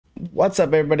What's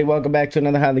up, everybody? Welcome back to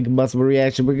another highly combustible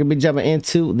reaction. We're gonna be jumping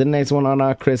into the next one on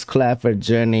our Chris Klafford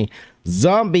journey.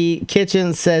 Zombie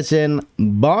Kitchen Session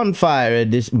Bonefire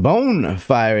Edition.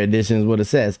 Bonefire Edition is what it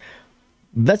says.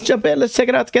 Let's jump in. Let's check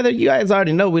it out together. You guys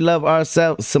already know we love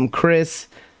ourselves some Chris.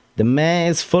 The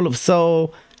man is full of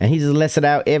soul, and he just lets it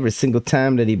out every single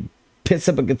time that he picks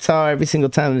up a guitar, every single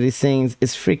time that he sings.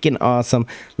 It's freaking awesome.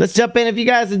 Let's jump in. If you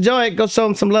guys enjoy it, go show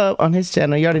him some love on his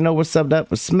channel. You already know we're subbed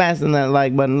up. We're smashing that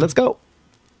like button. Let's go.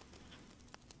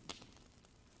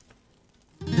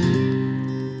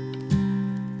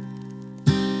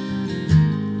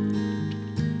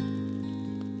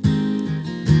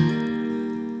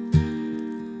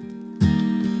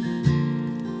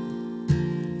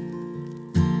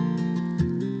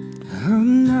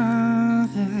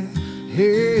 Another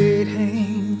head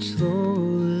hangs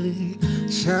slowly,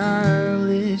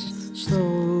 childish,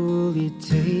 slowly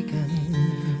taken.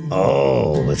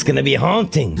 Oh, it's gonna be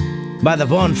haunting by the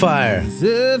bonfire.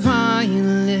 The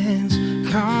violence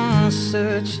caused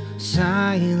such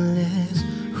silence.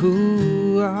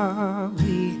 Who are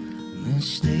we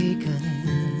mistaken?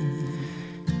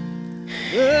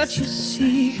 But you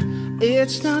see,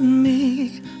 it's not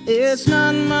me, it's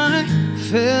not my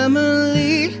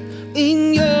family.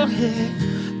 In your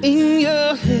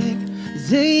head,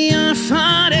 they are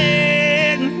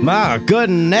fighting. My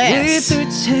goodness. With their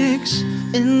text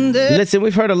in the Listen,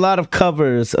 we've heard a lot of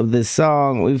covers of this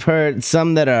song. We've heard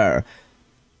some that are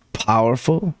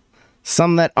powerful,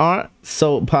 some that aren't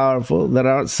so powerful, that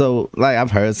aren't so, like,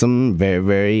 I've heard some very,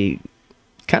 very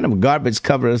kind of garbage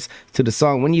covers to the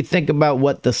song. When you think about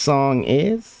what the song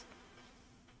is,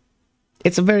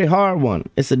 it's a very hard one.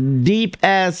 It's a deep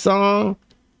ass song,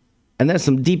 and there's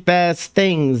some deep ass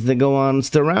things that go on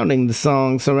surrounding the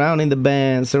song, surrounding the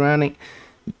band, surrounding.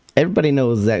 Everybody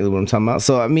knows exactly what I'm talking about.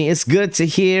 So I mean, it's good to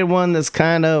hear one that's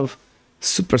kind of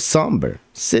super somber,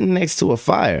 sitting next to a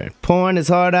fire, pouring his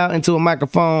heart out into a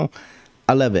microphone.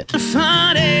 I love it.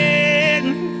 fighting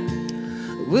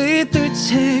with their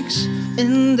text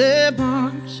in their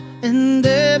bombs, in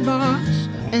their bombs,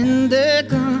 in their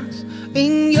guns.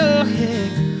 In your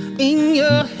head, in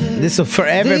your head. This will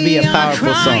forever be a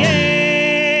powerful song.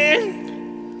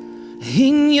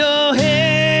 In your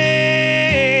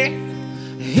head,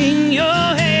 in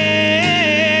your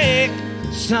head.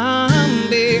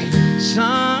 Zombie,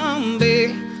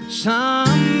 zombie,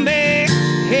 zombie.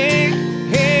 Hey,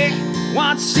 hey,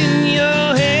 what's in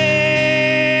your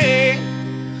head?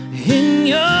 In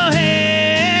your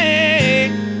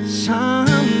head.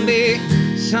 Zombie,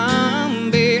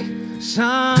 zombie.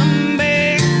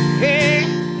 Zombie, hey,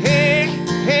 hey,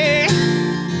 hey.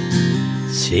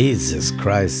 Jesus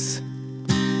Christ.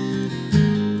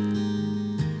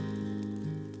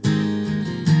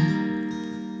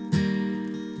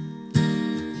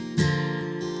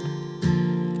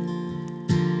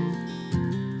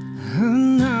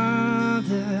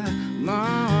 Another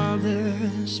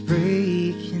mother's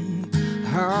breaking,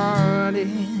 heart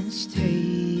is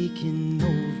taking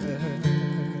over.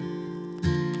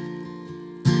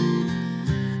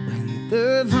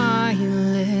 The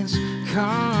violence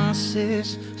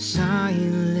causes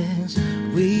silence.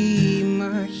 We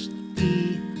must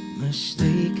be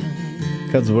mistaken.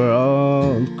 Because we're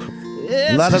all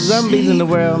a lot of zombies in the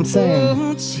world, I'm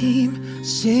saying. Team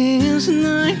since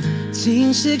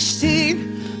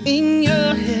 1916. In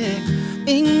your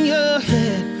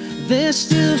head, they're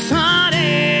still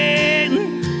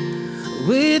fighting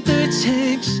with their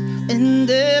tanks and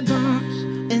their bombs,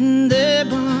 and their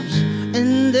bombs,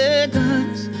 and their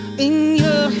guns. In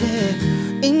your head,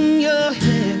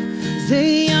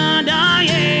 they are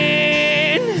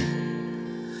dying.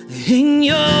 In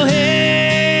your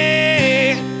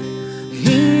head,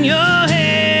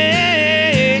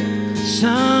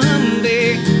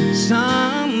 zombie,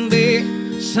 zombie,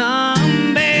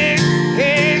 zombie.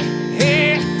 Hey,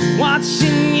 hey, what's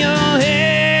in your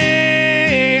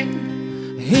head?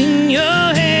 In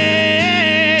your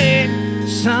head,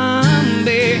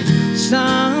 zombie,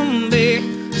 zombie,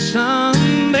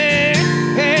 zombie.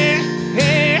 Hey,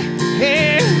 hey,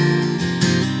 hey.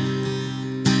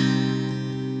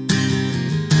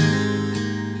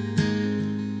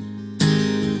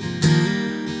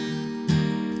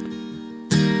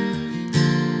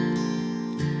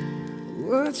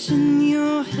 What's in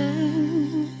your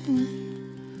head?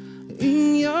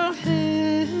 In your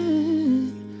head,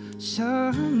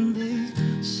 zombie,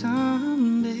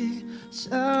 zombie,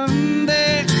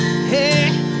 zombie. Hey,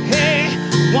 hey,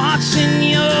 what's in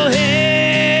your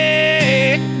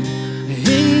head?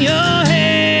 In your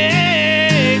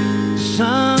head,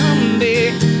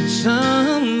 zombie,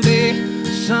 zombie,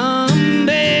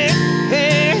 zombie.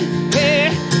 Hey, hey,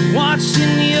 what's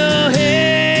in your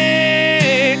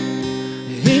head,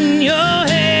 in your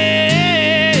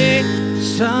head.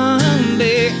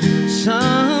 Someday,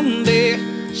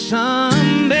 someday,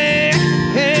 someday,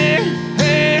 hey,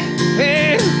 hey,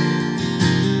 hey.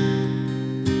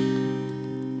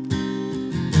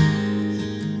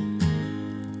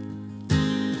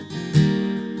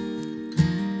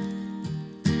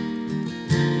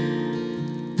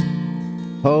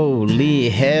 Holy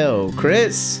hell,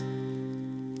 Chris.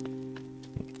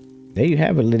 There you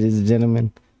have it, ladies and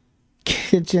gentlemen.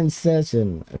 Kitchen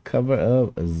Session, a cover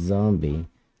of a zombie.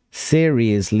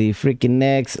 Seriously, freaking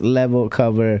next level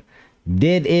cover.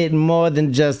 Did it more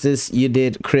than justice. You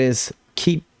did, Chris.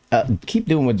 Keep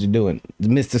doing what you're doing,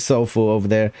 Mr. Soulful over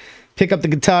there. Pick up the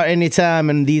guitar anytime,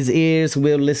 and these ears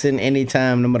will listen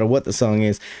anytime, no matter what the song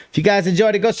is. If you guys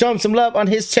enjoyed it, go show him some love on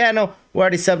his channel. We're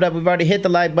already subbed up. We've already hit the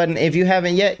like button. If you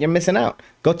haven't yet, you're missing out.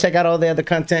 Go check out all the other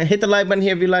content. Hit the like button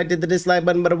here if you liked it. The dislike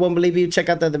button, but I won't believe you. Check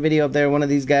out the other video up there. One of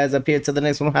these guys up here. Till the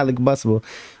next one, highly combustible.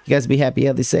 You guys be happy,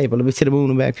 healthy, safe. I'll be to the moon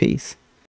and back. Peace.